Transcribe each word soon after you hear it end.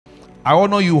I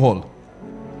honor you all.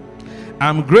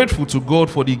 I'm grateful to God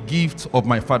for the gift of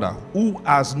my father, who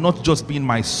has not just been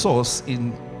my source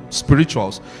in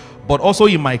spirituals, but also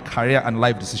in my career and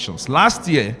life decisions. Last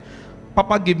year,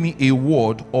 Papa gave me a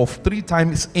word of 3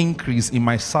 times increase in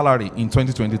my salary in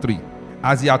 2023.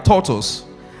 As he had taught us,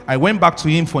 I went back to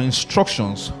him for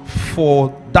instructions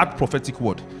for that prophetic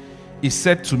word. He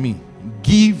said to me,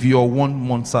 give your 1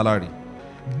 month salary.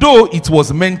 Though it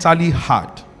was mentally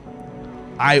hard,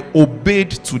 I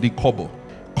obeyed to the kobo.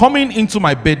 Coming into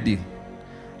my birthday,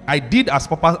 I did as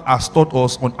Papa has taught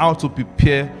us on how to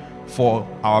prepare for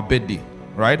our birthday.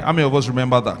 Right? How many of us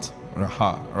remember that?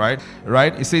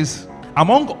 Right? It says,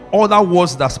 among other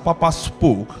words that Papa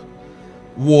spoke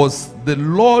was, the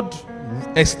Lord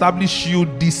establish you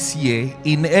this year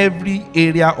in every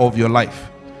area of your life.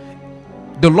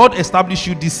 The Lord establish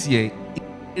you this year in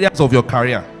areas of your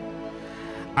career.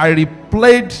 I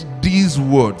replayed these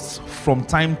words from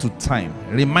time to time,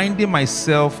 reminding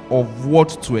myself of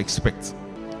what to expect.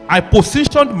 I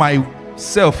positioned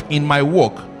myself in my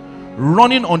work,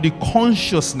 running on the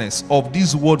consciousness of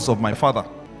these words of my father.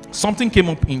 Something came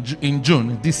up in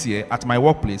June this year at my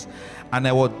workplace, and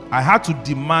I had to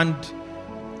demand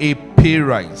a pay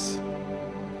rise.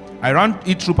 I ran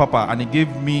it through Papa, and he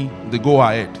gave me the go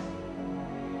ahead.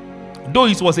 Though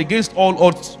it was against all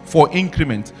odds for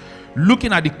increment,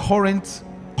 looking at the current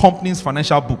company's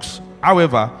financial books,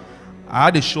 however, I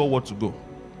had a sure word to go.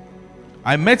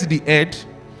 I met the head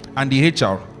and the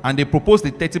HR, and they proposed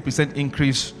a 30%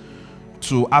 increase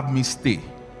to have me stay.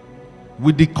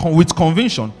 With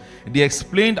conviction, they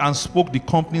explained and spoke the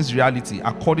company's reality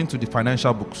according to the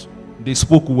financial books. They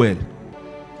spoke well.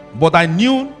 But I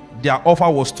knew their offer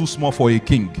was too small for a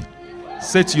king.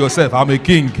 Say to yourself, I'm a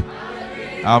king.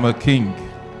 I'm a king.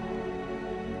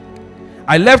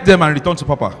 I left them and returned to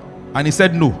Papa. And he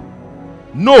said, no.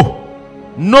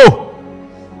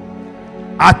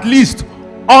 At least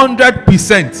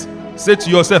 100%. Say to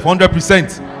yourself,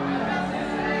 100%.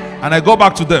 And I go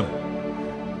back to them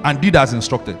and did as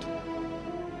instructed.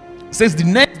 It says the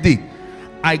next day,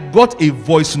 I got a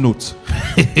voice note.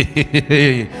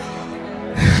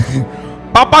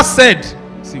 Papa said,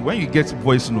 see, when you get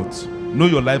voice notes, know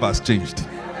your life has changed.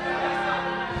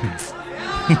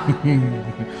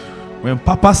 When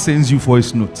Papa sends you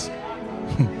voice notes,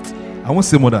 I won't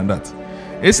say more than that.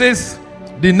 It says,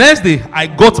 the next day, I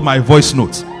got my voice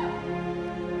note.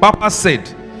 Papa said,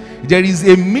 there is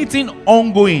a meeting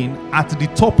ongoing at the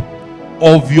top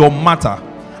of your matter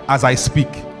as I speak.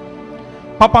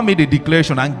 Papa made a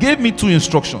declaration and gave me 2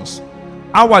 instructions,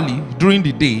 hourly during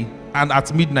the day and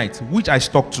at midnight, which I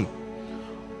stuck to.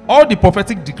 All the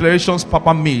prophetic declarations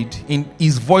Papa made in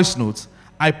his voice notes,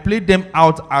 I played them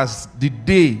out as the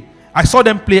day. I saw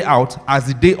them play out as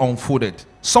the day unfolded.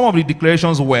 Some of the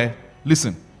declarations were,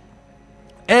 listen,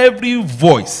 every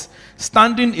voice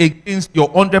standing against your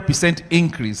 100%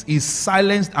 increase is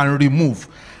silenced and removed,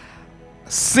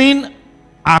 seen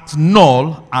as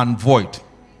null and void.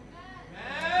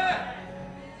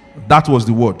 That was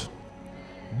the word.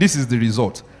 This is the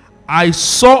result. I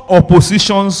saw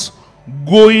oppositions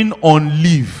going on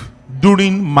leave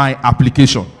during my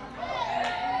application.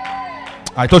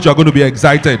 I thought you were going to be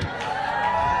excited.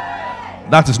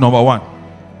 That is number 1.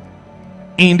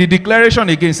 In the declaration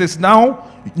again, it says, now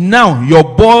your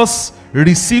boss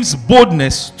receives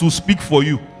boldness to speak for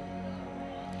you.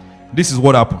 This is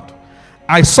what happened.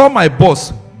 I saw my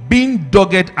boss being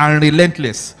dogged and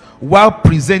relentless while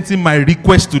presenting my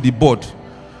request to the board.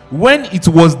 When it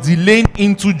was delayed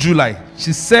into July,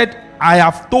 she said, I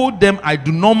have told them I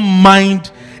do not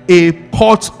mind a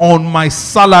cut on my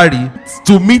salary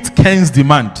to meet Ken's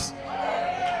demand.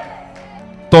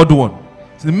 Third one,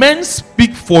 the men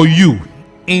speak for you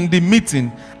in the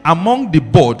meeting among the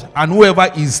board and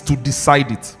whoever is to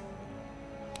decide it.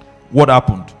 What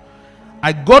happened?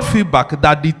 I got feedback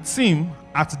that the team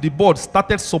at the board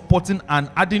started supporting and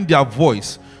adding their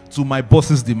voice to my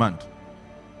boss's demand.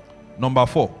 Number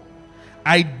 4,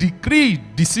 I decree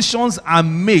decisions are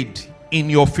made in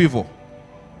your favor.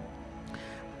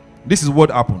 This is what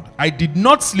happened. I did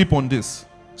not sleep on this.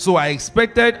 So I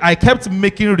kept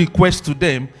making requests to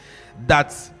them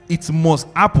that it must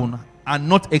happen and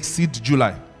not exceed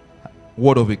July.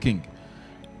 Word of a king.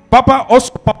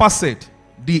 Papa said,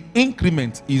 the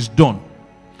increment is done.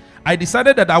 I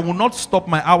decided that I will not stop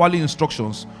my hourly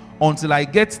instructions until I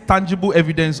get tangible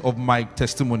evidence of my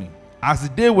testimony. As the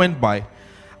day went by,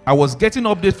 I was getting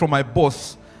updates from my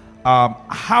boss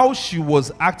how she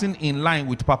was acting in line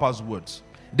with Papa's words.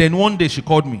 Then one day she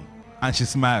called me and she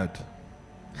smiled.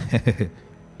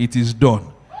 It is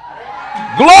done.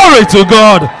 Glory to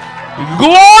God.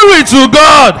 Glory to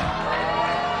God.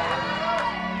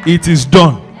 It is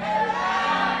done.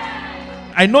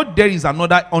 I know there is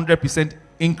another 100%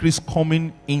 increase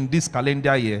coming in this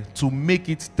calendar year to make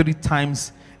it 3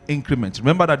 times increment.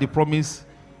 Remember that the promise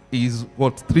is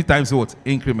what? 3 times what?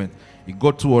 Increment. You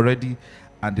got 2 already,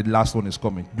 and the last one is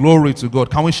coming. Glory to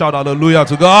God. Can we shout hallelujah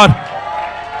to God?